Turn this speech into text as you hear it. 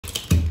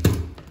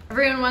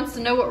Everyone wants to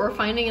know what we're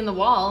finding in the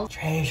walls.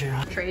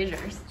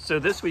 Treasures. So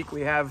this week we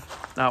have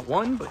not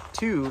one, but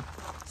two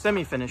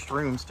semi-finished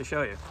rooms to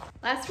show you.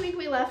 Last week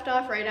we left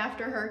off right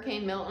after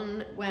Hurricane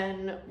Milton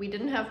when we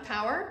didn't have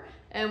power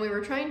and we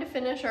were trying to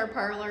finish our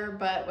parlor,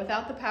 but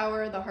without the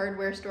power, the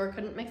hardware store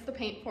couldn't mix the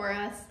paint for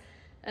us.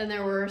 And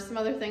there were some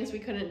other things we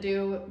couldn't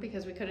do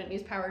because we couldn't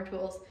use power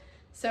tools.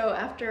 So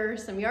after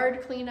some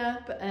yard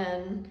cleanup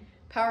and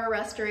power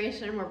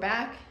restoration, we're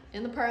back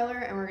in the parlor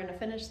and we're gonna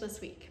finish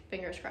this week,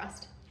 fingers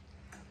crossed.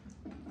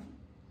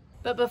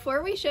 But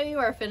before we show you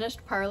our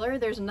finished parlor,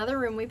 there's another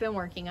room we've been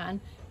working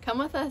on. Come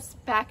with us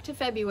back to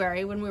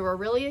February when we were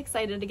really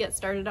excited to get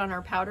started on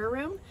our powder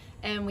room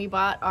and we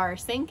bought our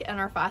sink and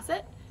our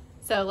faucet.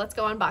 So let's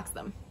go unbox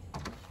them.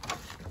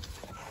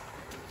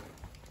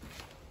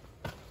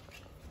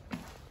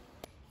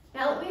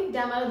 Now that we've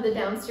demoed the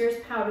downstairs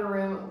powder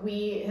room,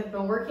 we have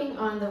been working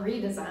on the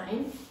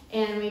redesign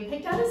and we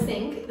picked out a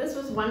sink. This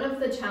was one of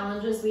the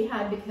challenges we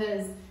had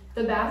because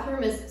the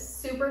bathroom is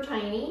super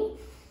tiny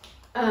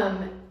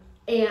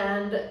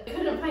and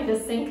couldn't find a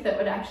sink that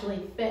would actually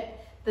fit.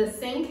 The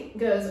sink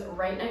goes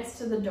right next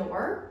to the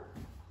door.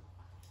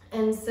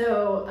 And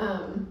so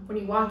when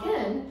you walk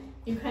in,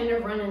 you kind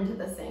of run into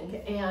the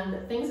sink,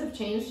 and things have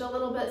changed a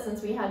little bit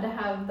since we had to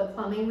have the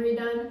plumbing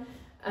redone.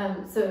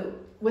 So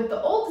with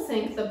the old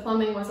sink, the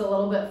plumbing was a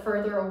little bit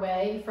further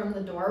away from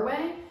the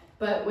doorway,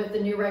 but with the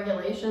new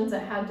regulations,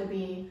 it had to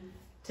be,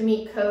 to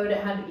meet code,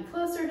 it had to be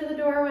closer to the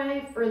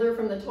doorway, further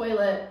from the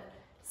toilet.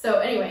 So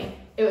anyway,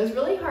 it was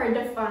really hard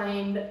to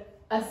find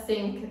a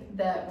sink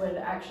that would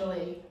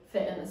actually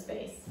fit in the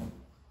space.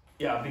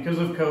 Yeah, because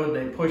of code,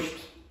 they pushed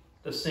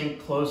the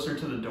sink closer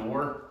to the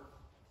door.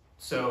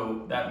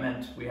 So that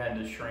meant we had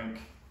to shrink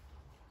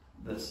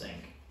the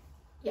sink.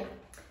 Yeah.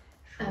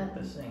 Shrink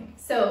the sink.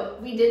 So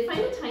we did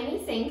find a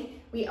tiny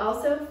sink. We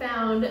also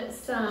found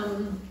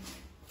some,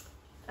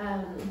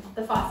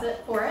 the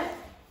faucet for it.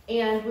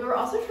 And we were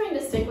also trying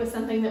to stick with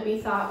something that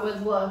we thought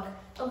would look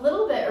a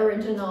little bit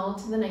original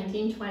to the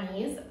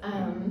 1920s.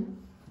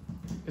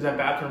 Because that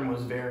bathroom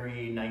was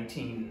very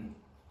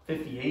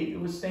 1958, it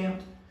was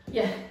stamped.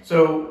 Yeah.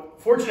 So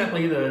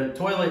fortunately, the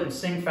toilet and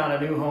sink found a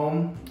new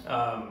home.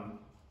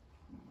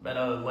 Met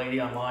a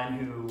lady online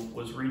who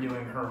was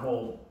redoing her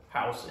whole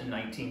house in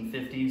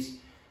 1950s.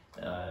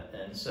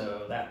 And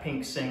so that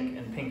pink sink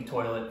and pink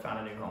toilet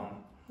found a new home.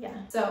 Yeah,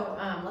 so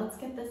let's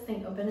get this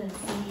thing open and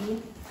see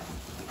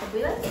if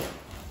we like it.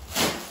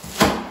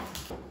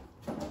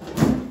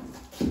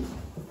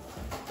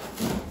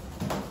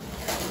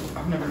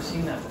 I've never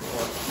seen that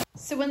before.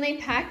 So when they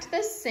packed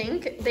this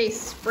sink, they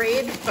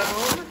sprayed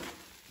foam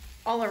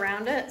all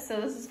around it. So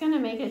this is gonna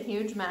make a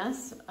huge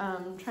mess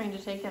trying to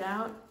take it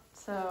out.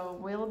 So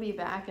we'll be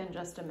back in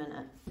just a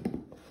minute.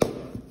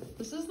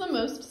 This is the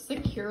most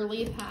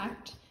securely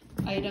packed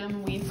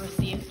item we've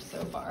received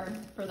so far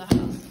for the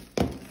house.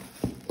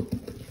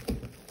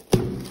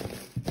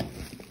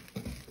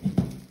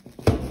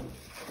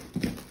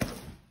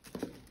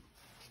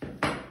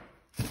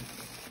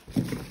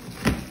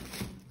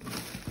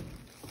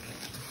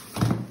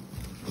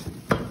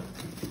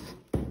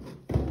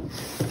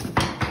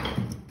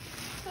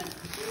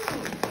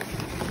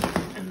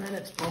 And then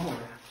it's bubble wrap.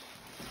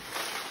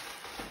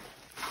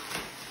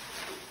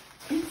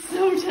 It's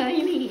so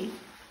tiny.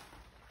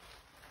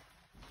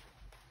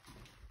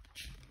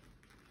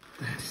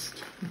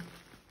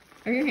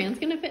 Are your hands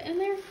gonna fit in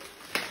there?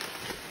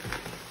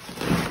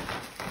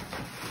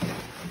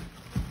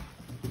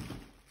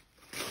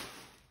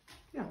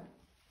 Yeah,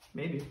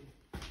 maybe.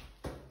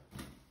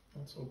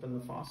 Let's open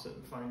the faucet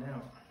and find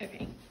out.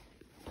 Okay.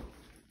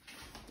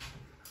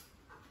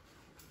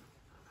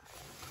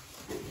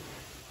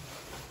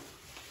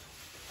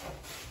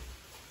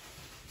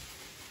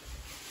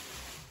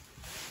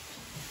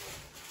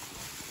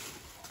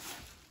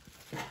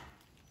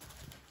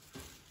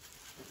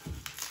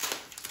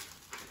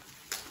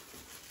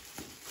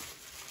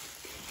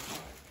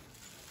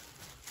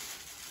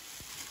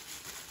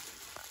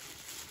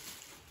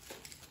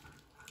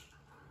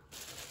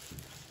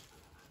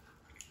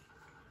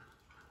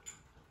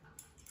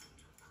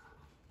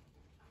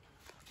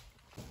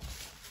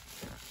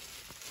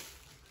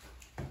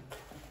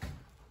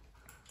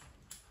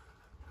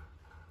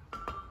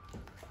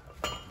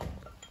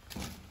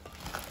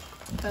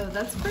 Oh,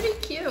 that's pretty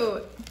cute.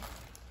 What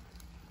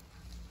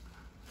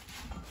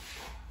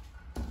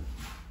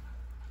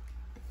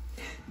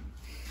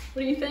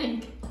do you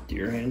think? Do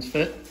your hands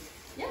fit?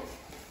 Yeah.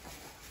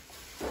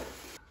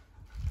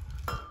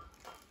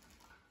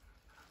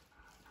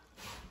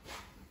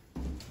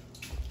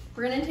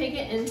 We're gonna take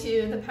it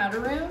into the powder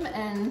room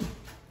and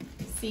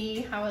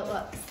see how it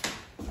looks.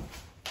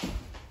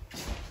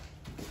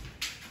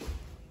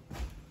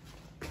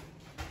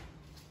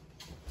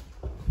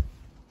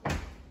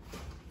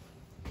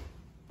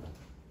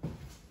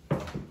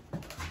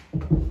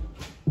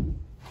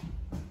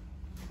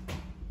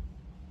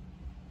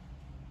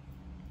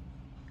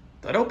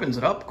 That opens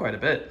it up quite a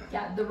bit.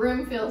 Yeah, the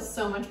room feels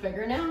so much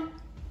bigger now.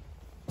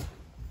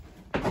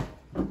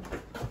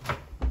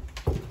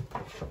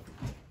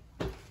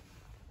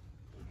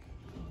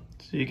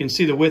 So you can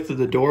see the width of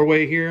the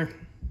doorway here.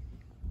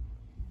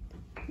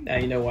 Now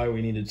you know why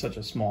we needed such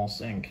a small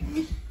sink.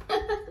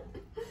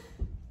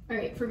 All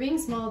right, for being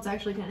small, it's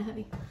actually kind of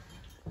heavy.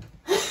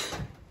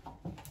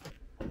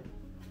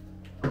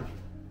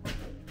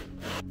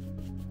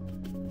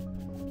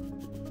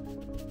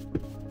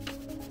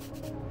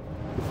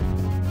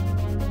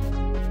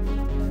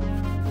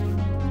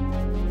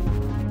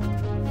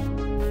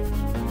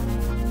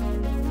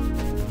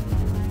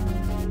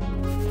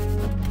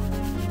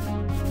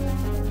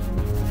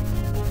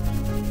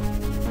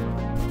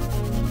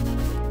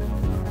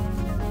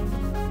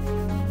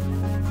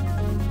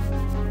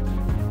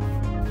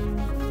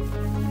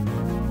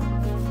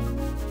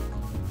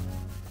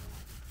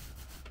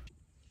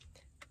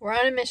 We're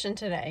on a mission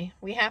today.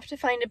 We have to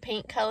find a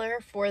paint color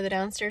for the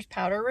downstairs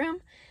powder room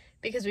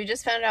because we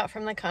just found out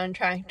from the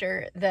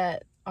contractor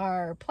that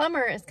our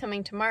plumber is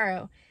coming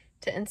tomorrow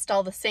to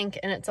install the sink,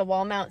 and it's a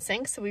wall mount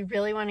sink, so we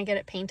really want to get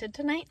it painted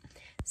tonight.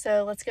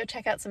 So let's go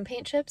check out some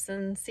paint chips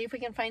and see if we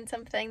can find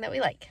something that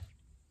we like.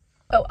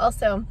 Oh,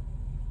 also,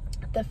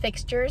 the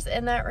fixtures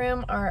in that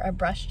room are a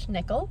brushed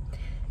nickel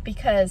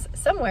because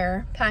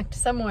packed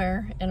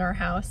somewhere in our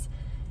house,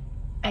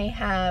 I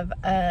have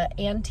an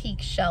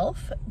antique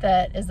shelf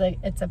that is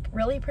it's a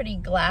really pretty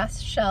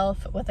glass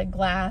shelf with a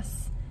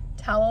glass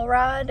towel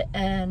rod,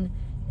 and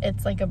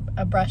it's like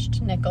a brushed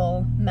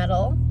nickel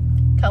metal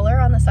color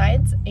on the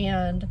sides,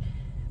 and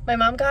my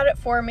mom got it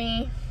for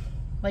me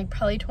like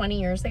probably 20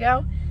 years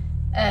ago,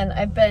 and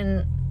I've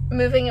been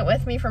moving it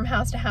with me from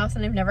house to house,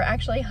 and I've never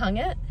actually hung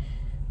it,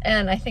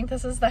 and I think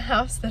this is the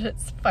house that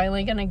it's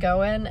finally gonna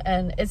go in,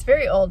 and it's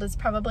very old. It's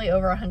probably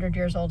over 100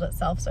 years old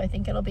itself, so I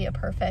think it'll be a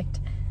perfect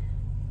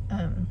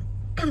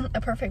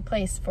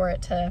place for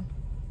it to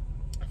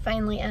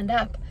finally end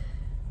up.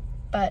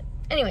 But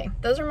anyway,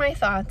 those are my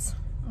thoughts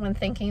when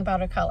thinking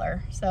about a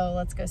color. So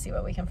let's go see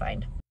what we can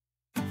find.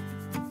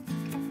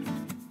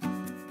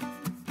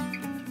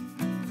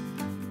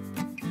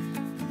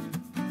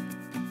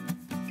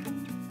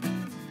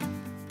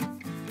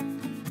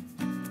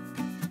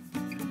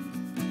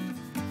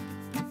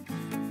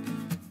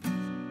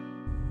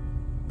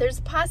 There's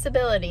a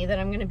possibility that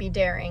I'm going to be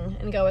daring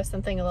and go with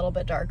something a little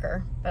bit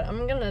darker, but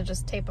I'm going to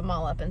just tape them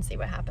all up and see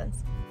what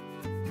happens.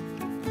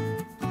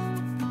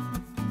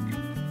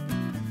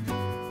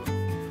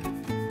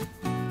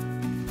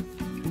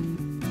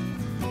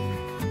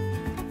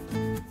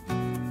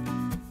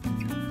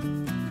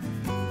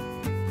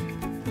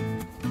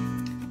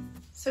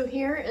 So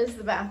here is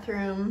the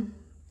bathroom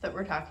that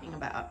we're talking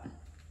about.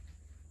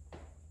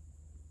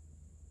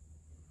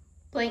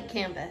 Blank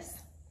canvas.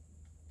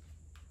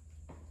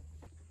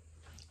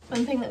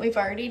 One thing that we've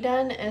already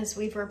done is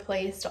we've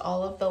replaced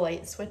all of the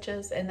light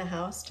switches in the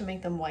house to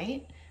make them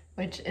white,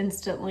 which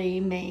instantly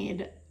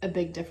made a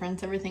big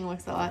difference. Everything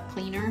looks a lot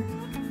cleaner.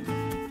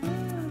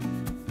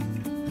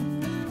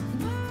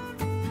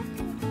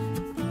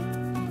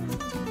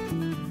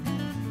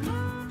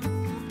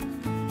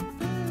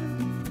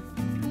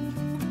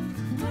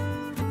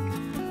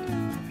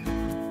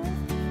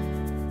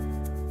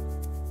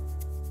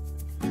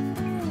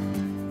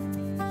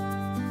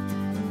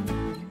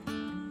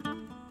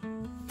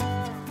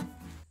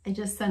 I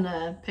just sent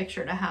a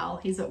picture to Hal.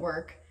 He's at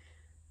work.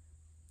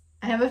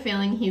 I have a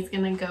feeling he's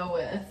gonna go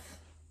with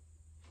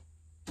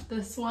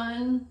this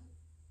one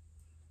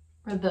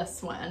or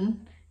this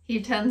one. He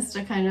tends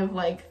to kind of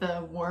like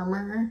the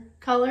warmer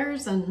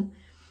colors, and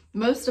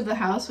most of the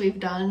house we've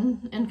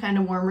done in kind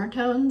of warmer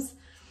tones.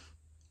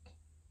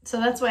 So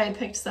that's why I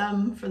picked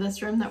some for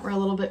this room that were a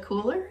little bit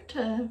cooler,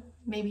 to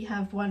maybe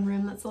have one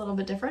room that's a little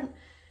bit different.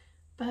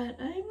 But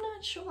I'm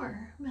not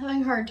sure. I'm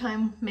having a hard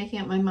time making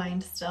up my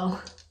mind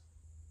still.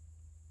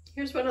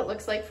 Here's what it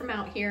looks like from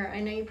out here. I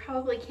know you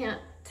probably can't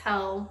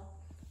tell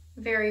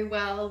very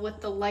well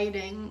with the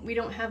lighting. We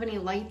don't have any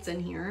lights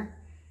in here,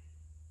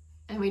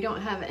 and we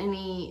don't have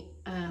any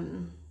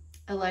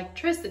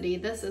electricity.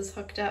 This is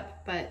hooked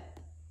up, but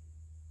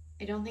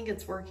I don't think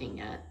it's working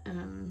yet.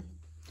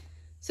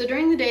 So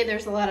during the day,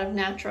 there's a lot of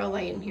natural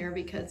light in here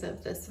because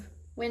of this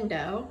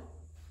window.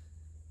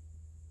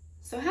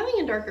 So having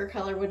a darker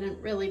color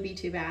wouldn't really be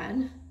too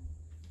bad.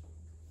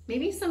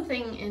 Maybe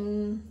something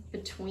in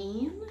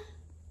between.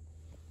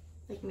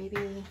 Like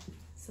maybe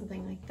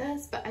something like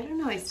this, but I don't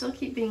know. I still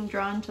keep being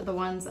drawn to the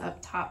ones up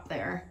top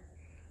there.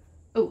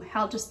 Oh,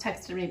 Hal just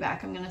texted me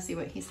back. I'm gonna see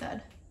what he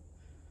said.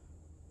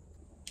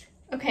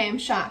 Okay, I'm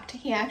shocked.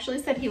 He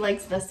actually said he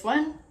likes this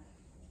one,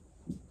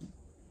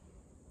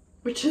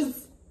 which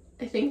is,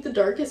 I think, the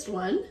darkest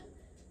one.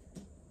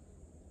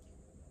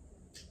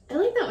 I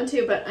like that one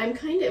too, but I'm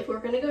kind of, if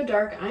we're gonna go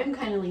dark, I'm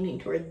kind of leaning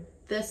toward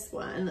this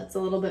one that's a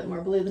little bit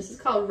more blue. This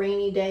is called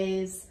Rainy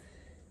Days,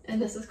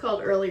 and this is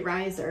called Early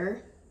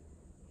Riser.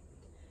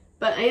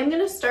 But I am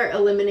gonna start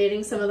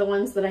eliminating some of the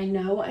ones that I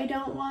know I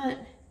don't want.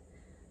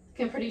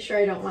 I'm pretty sure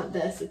I don't want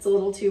this. It's a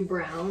little too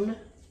brown.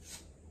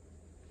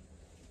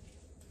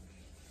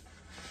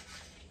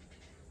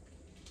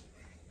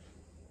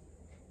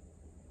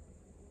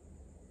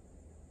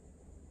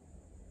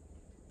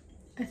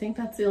 I think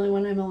that's the only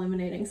one I'm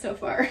eliminating so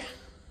far.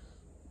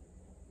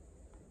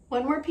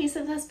 One more piece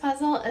of this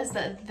puzzle is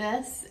that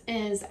this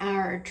is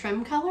our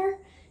trim color.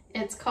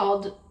 It's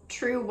called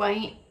True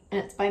White and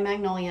it's by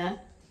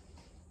Magnolia.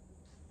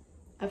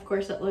 Of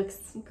course it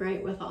looks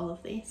great with all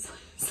of these,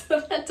 so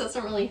that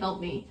doesn't really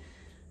help me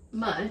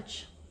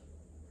much.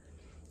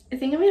 I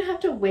think I'm gonna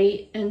have to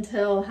wait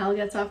until Hal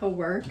gets off of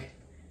work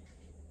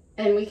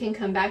and we can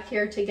come back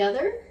here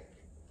together,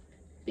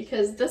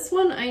 because this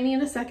one I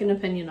need a second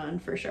opinion on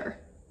for sure.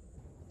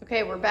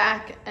 Okay, we're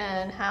back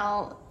and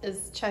Hal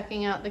is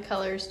checking out the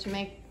colors to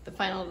make the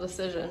final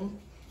decision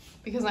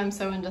because I'm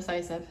so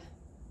indecisive.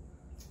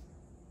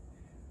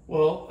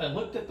 Well, I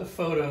looked at the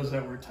photos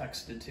that were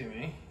texted to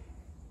me,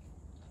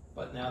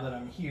 but now that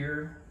I'm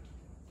here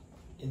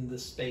in the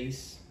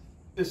space,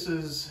 this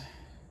is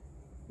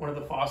one of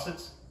the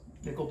faucets,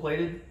 nickel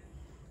plated,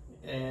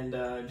 and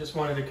just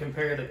wanted to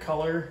compare the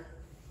color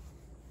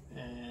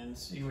and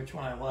see which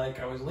one I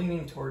like. I was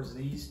leaning towards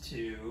these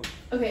two.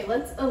 Okay,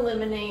 let's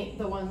eliminate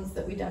the ones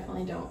that we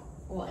definitely don't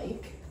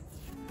like.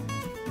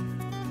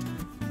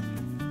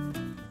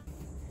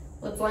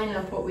 Let's line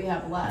up what we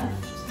have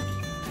left.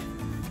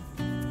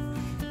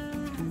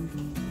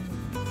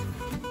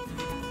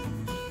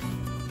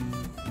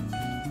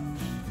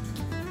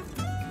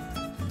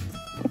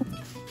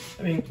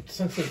 I mean,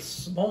 since it's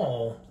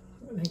small,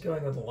 I think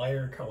going with a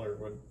lighter color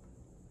would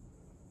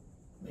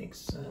make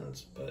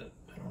sense, but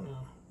I don't know.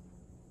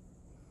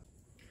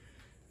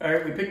 All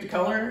right, we picked a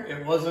color.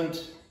 It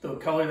wasn't the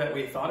color that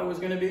we thought it was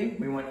going to be.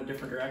 We went in a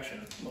different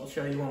direction. We'll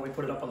show you when we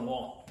put it up on the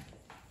wall.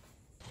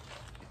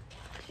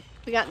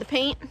 We got the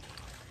paint,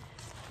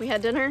 we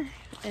had dinner,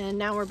 and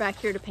now we're back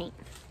here to paint.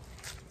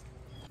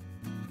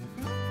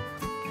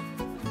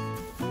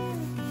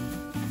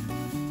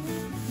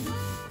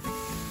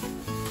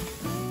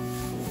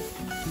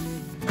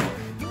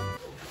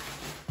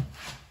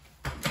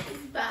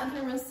 This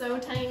bathroom is so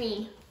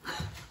tiny.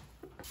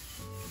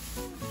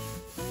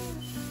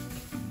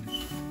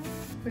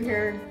 We're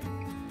here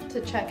to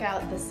check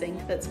out the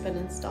sink that's been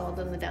installed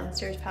in the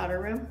downstairs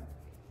powder room.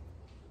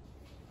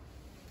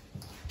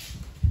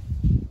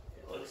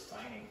 It looks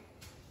tiny.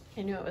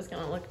 I knew it was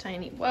gonna look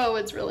tiny. Whoa,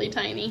 it's really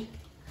tiny.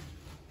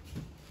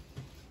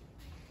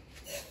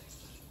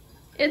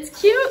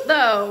 It's cute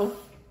though.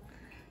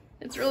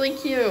 It's really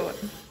cute.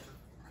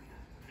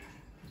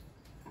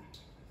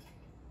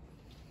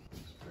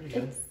 It's pretty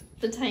good. It's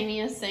the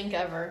tiniest sink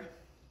ever.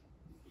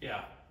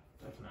 Yeah,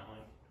 definitely.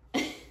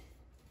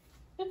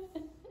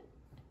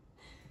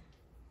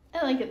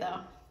 I like it though.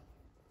 I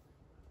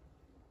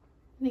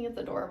think it's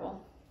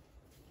adorable.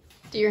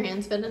 Do your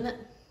hands fit in it?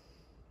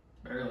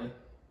 Barely.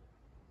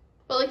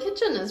 Well, the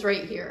kitchen is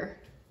right here.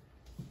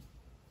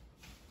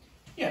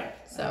 Yeah.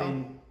 So I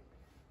mean,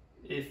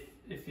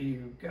 if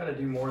you got to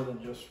do more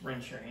than just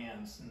rinse your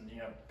hands, then you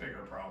have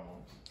bigger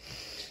problems.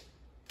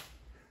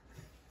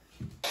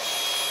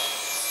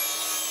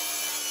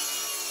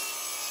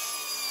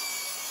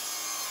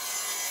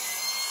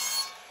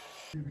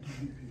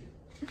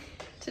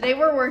 today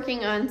we're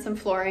working on some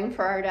flooring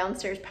for our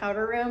downstairs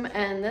powder room,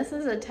 and this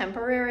is a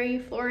temporary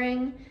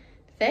flooring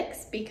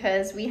fix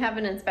because we have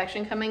an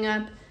inspection coming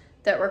up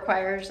that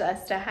requires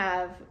us to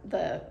have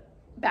the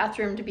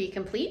bathroom to be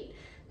complete.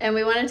 And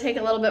we want to take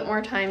a little bit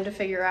more time to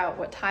figure out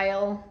what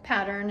tile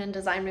pattern and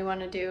design we want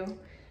to do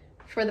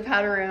for the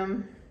powder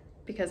room,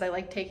 because I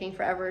like taking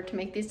forever to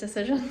make these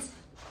decisions.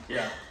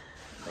 Yeah,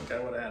 I think I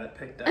would have had it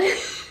picked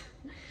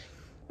out.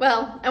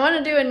 Well, I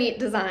want to do a neat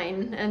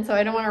design, and so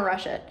I don't want to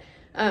rush it.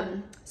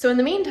 So in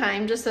the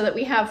meantime, just so that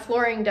we have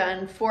flooring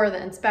done for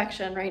the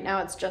inspection, right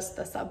now it's just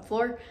the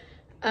subfloor,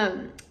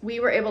 we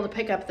were able to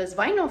pick up this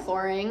vinyl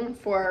flooring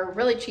for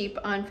really cheap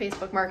on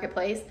Facebook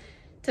Marketplace.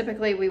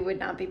 Typically, we would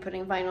not be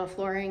putting vinyl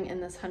flooring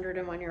in this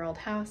 101-year-old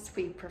house.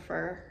 We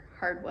prefer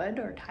hardwood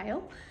or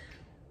tile.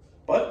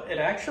 But it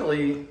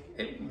actually,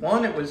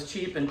 one, it was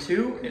cheap, and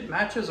two, it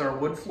matches our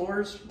wood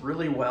floors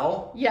really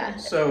well. Yeah.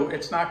 So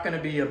it's not going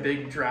to be a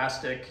big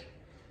drastic,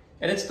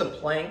 and it's the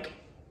plank.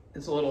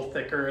 It's a little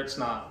thicker. It's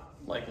not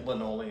like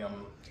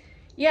linoleum.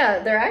 Yeah,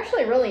 they're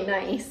actually really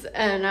nice.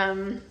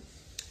 And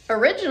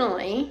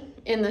originally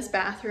in this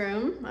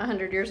bathroom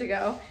 100 years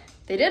ago,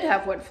 they did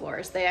have wood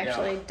floors. They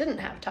actually didn't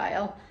have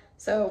tile.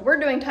 So we're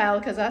doing tile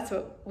because that's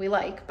what we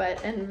like.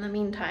 But in the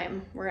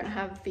meantime, we're going to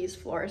have these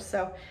floors.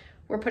 So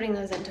we're putting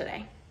those in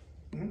today.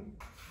 Mm-hmm.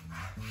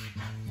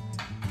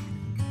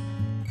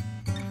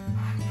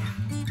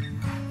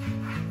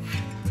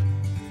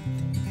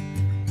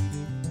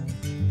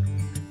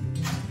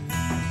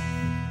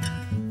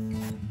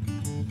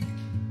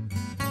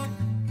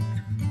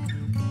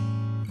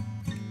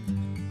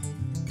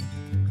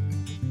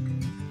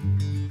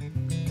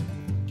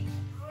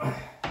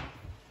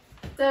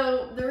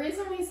 So the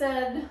reason we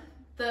said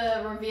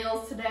the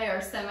reveals today are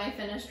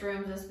semi-finished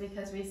rooms is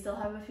because we still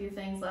have a few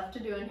things left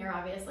to do in here,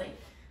 obviously.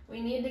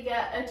 We need to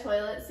get a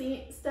toilet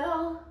seat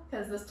still,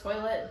 because this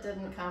toilet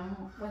didn't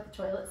come with a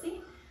toilet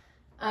seat.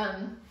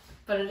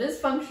 But it is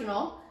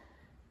functional.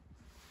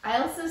 I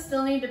also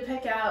still need to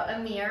pick out a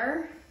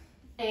mirror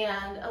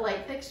and a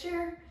light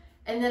fixture.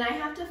 And then I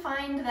have to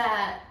find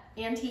that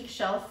antique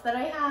shelf that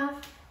I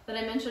have that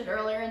I mentioned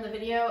earlier in the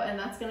video, and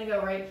that's gonna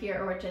go right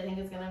here, which I think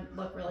is gonna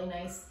look really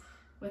nice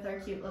with our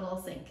cute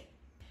little sink.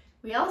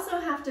 We also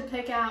have to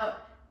pick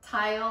out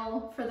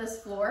tile for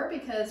this floor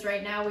because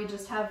right now we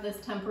just have this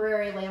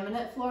temporary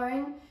laminate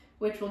flooring,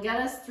 which will get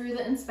us through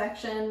the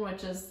inspection,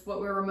 which is what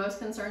we were most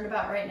concerned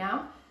about right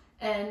now.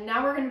 And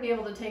now we're gonna be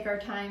able to take our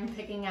time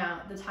picking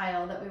out the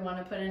tile that we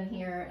wanna put in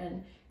here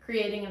and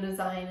creating a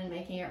design and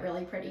making it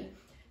really pretty.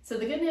 So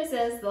the good news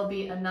is there'll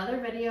be another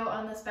video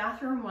on this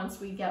bathroom once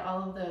we get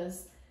all of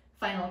those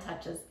final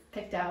touches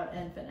picked out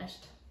and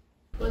finished.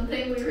 One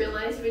thing we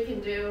realized we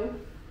can do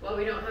while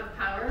we don't have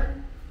power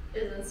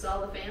is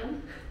install the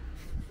fan.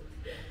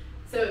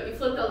 So you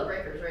flipped all the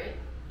breakers, right?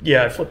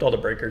 Yeah, I flipped all the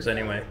breakers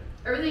anyway.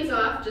 Everything's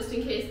off just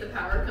in case the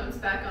power comes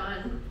back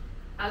on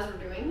as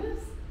we're doing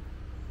this.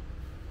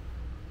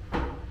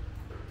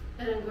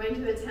 And I'm going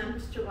to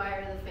attempt to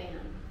wire the fan.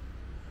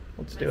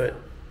 Let's do it.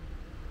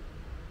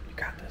 You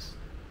got this.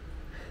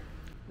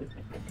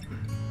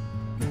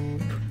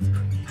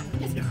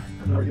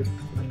 How are you?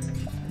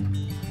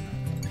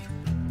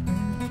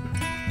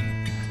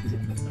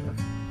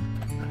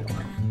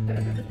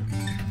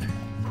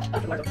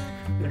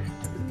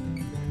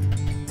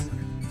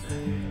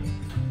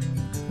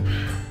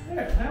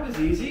 There, that was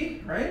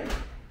easy, right?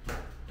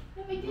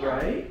 No big deal.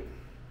 Right?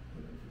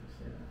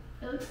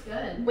 It looks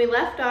good. We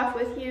left off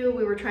with you,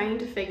 we were trying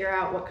to figure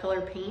out what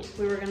color paint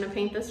we were gonna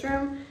paint this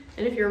room.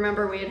 And if you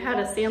remember, we had had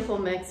a sample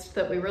mixed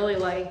that we really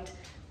liked,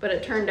 but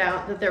it turned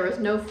out that there was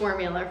no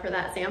formula for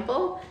that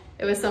sample.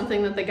 It was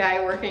something that the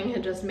guy working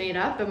had just made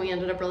up and we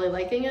ended up really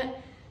liking it.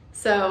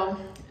 So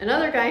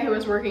another guy who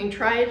was working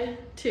tried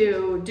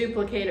to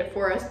duplicate it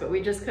for us, but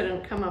we just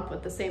couldn't come up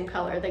with the same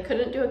color. They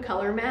couldn't do a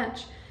color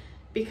match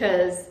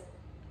because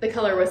the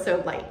color was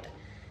so light.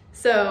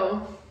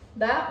 So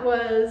that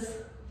was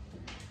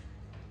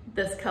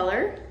this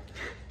color,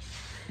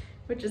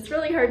 which is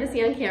really hard to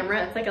see on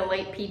camera. It's like a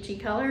light peachy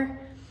color.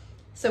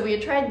 So we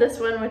had tried this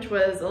one, which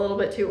was a little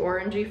bit too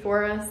orangey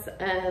for us,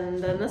 and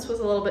then this was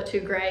a little bit too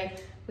gray.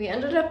 We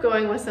ended up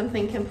going with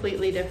something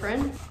completely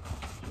different.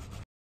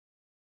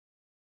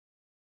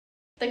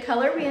 The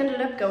color we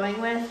ended up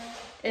going with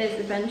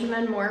is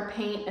Benjamin Moore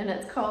paint, and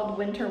it's called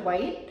Winter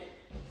White,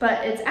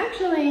 but it's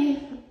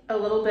actually a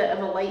little bit of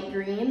a light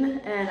green,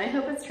 and I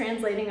hope it's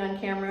translating on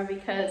camera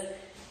because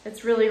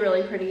it's really,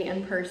 really pretty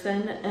in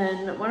person.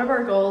 And one of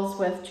our goals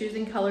with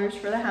choosing colors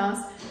for the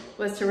house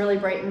was to really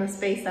brighten the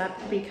space up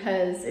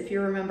because if you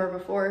remember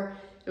before,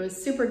 it was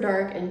super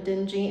dark and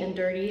dingy and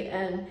dirty,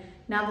 and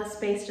now the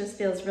space just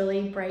feels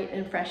really bright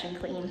and fresh and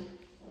clean.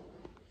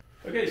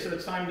 Okay, so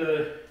it's time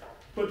to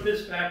put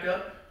this back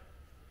up.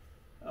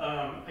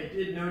 I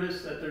did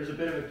notice that there's a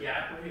bit of a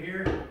gap right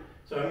here,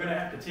 so I'm gonna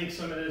have to take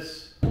some of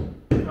this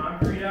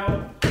concrete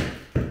out,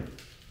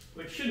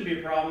 which shouldn't be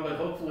a problem, but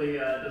hopefully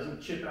it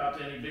doesn't chip out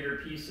to any bigger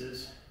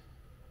pieces.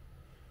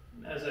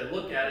 And as I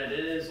look at it,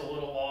 it is a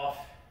little off,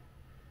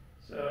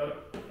 so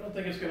I don't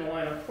think it's gonna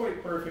line up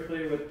quite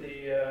perfectly with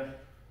the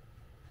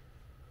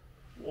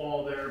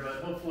wall there,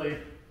 but hopefully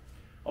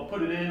I'll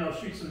put it in, I'll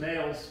shoot some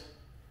nails,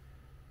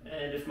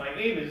 and if my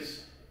aim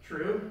is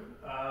true,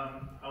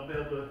 I'll be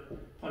able to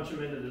punch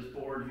them into this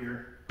board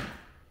here.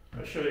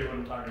 I'll show you what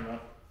I'm talking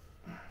about.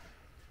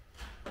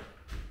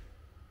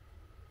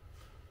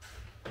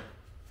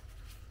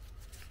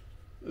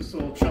 This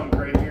little chunk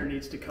right here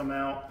needs to come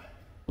out.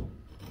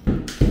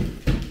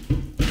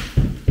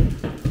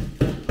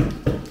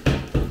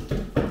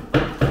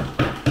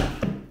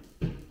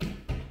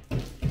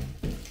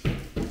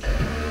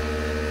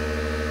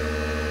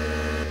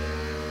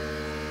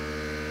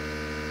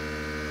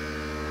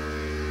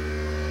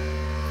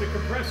 The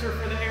compressor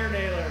for the air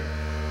nailer.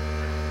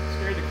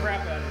 Scared the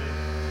crap out of me.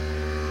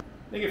 I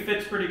think it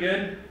fits pretty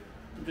good.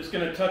 I'm just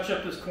going to touch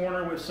up this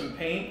corner with some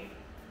paint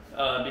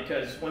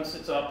because once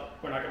it's up,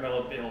 we're not going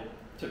to be able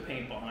to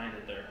paint behind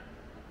it there.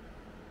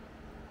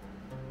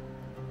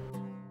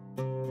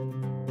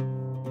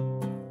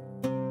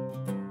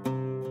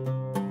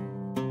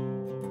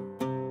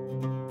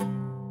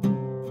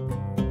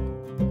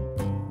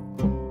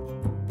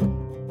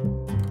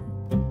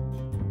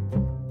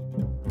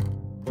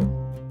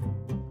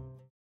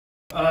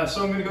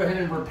 So I'm going to go ahead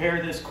and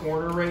repair this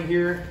corner right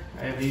here.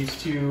 I have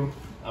these two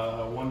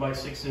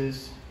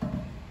 1x6s,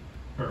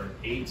 or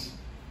 8s,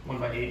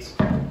 1x8s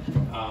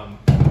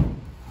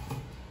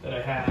that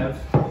I have.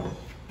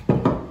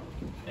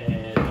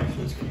 And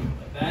actually it's going to go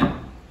like that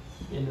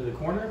into the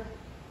corner.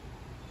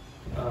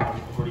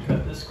 I've already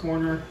cut this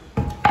corner,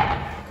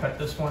 cut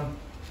this one.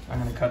 I'm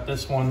going to cut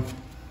this one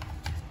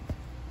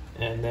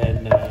and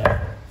then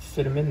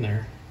fit them in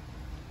there.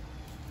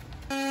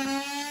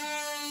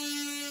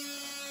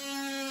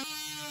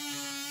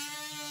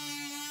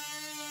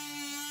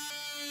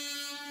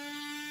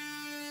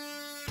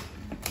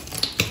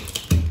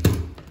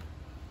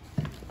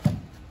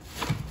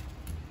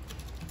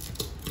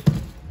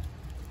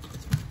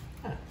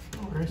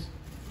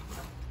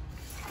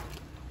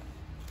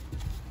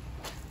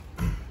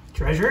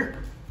 Treasure?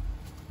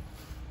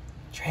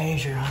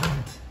 Treasure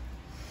hunt.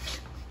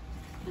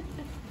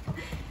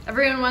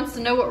 Everyone wants to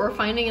know what we're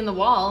finding in the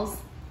walls.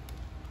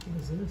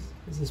 What is this?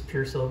 Is this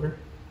pure silver?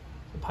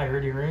 A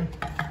pirate earring?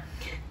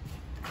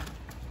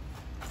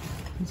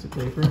 Piece of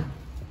paper?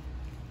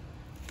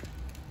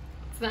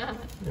 What's that?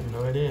 I have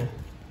no idea.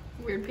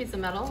 Weird piece of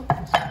metal.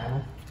 Piece of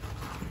metal.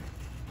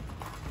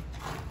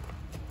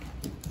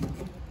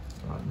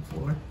 On the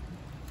floor.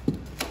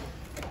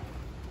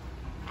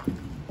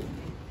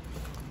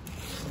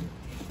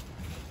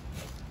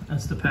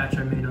 That's the patch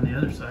I made on the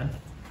other side.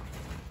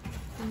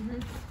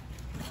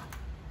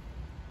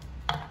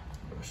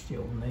 Brushed the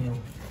old nail.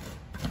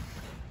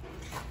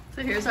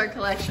 So here's our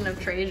collection of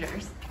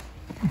treasures.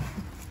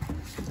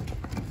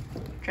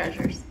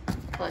 Treasures.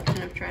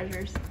 Collection of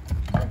treasures.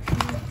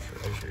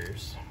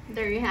 Treasures.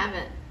 There you have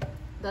it.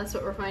 That's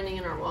what we're finding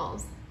in our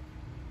walls.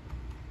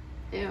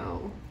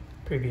 Ew.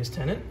 Previous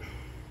tenant.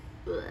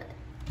 Blech.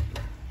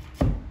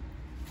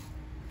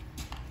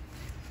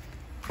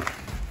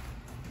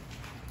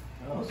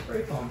 Oh,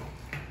 spray foam.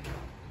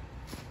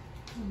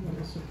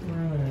 What a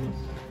surprise.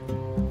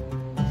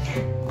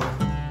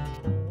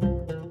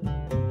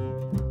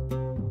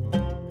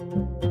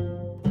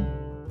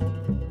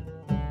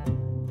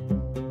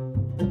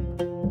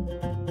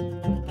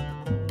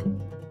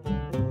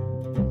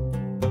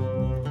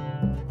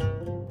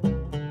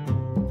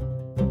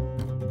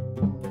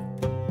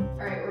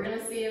 Alright, we're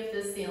gonna see if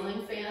this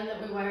ceiling fan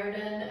that we wired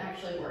in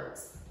actually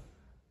works.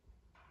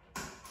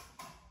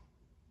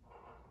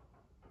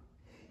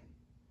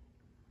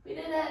 We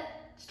did it!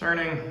 It's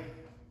turning.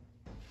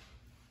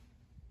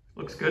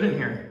 Looks good in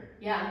here.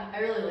 Yeah, I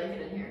really like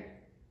it in here.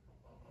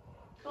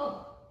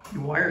 Cool.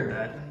 You wired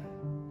that.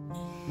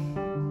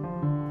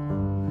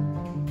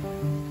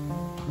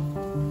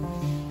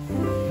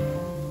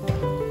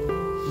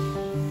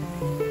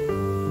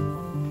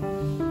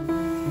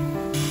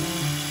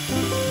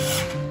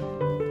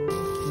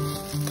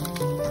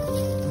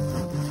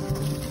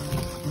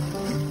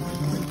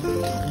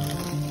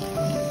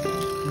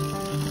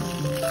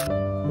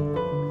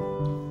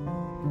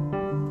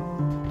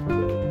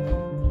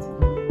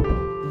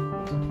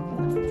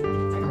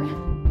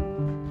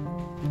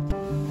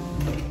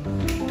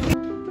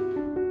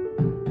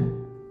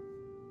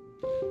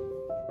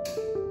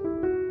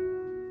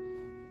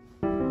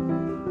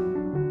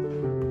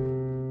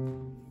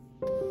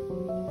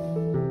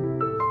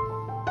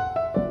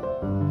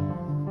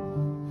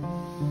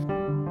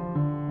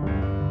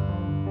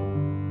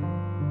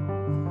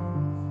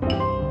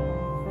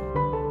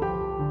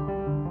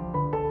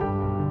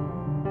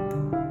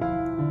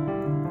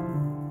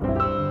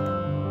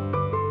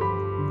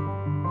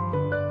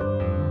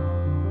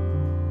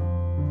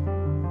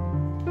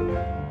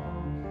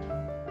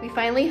 We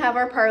finally have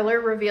our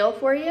parlor reveal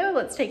for you.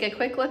 Let's take a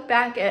quick look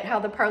back at how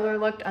the parlor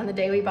looked on the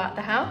day we bought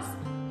the house.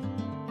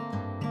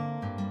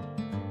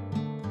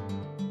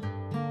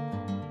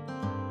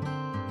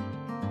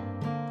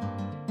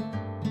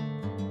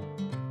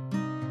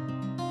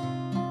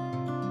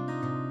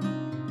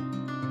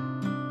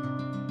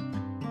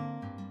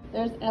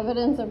 There's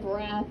evidence of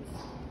rats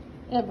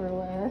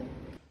everywhere.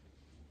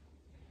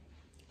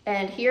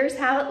 And here's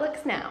how it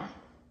looks now.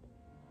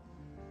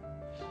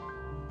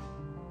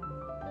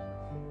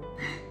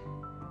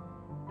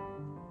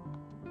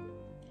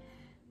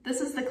 This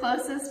is the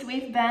closest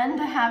we've been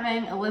to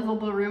having a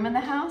livable room in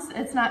the house.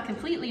 It's not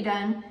completely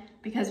done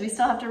because we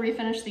still have to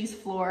refinish these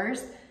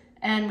floors,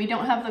 and we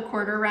don't have the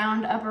quarter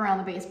round up around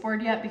the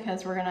baseboard yet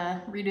because we're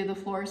gonna redo the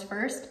floors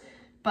first.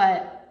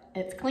 But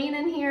it's clean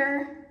in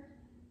here.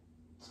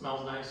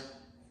 Smells nice.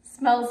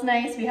 Smells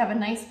nice. We have a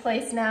nice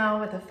place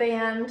now with a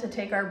fan to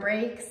take our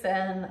breaks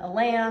and a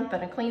lamp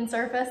and a clean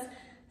surface.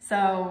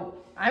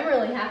 So I'm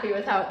really happy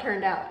with how it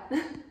turned out.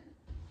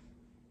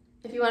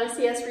 If you want to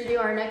see us redo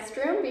our next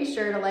room, be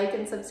sure to like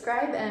and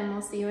subscribe, and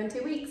we'll see you in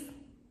 2 weeks.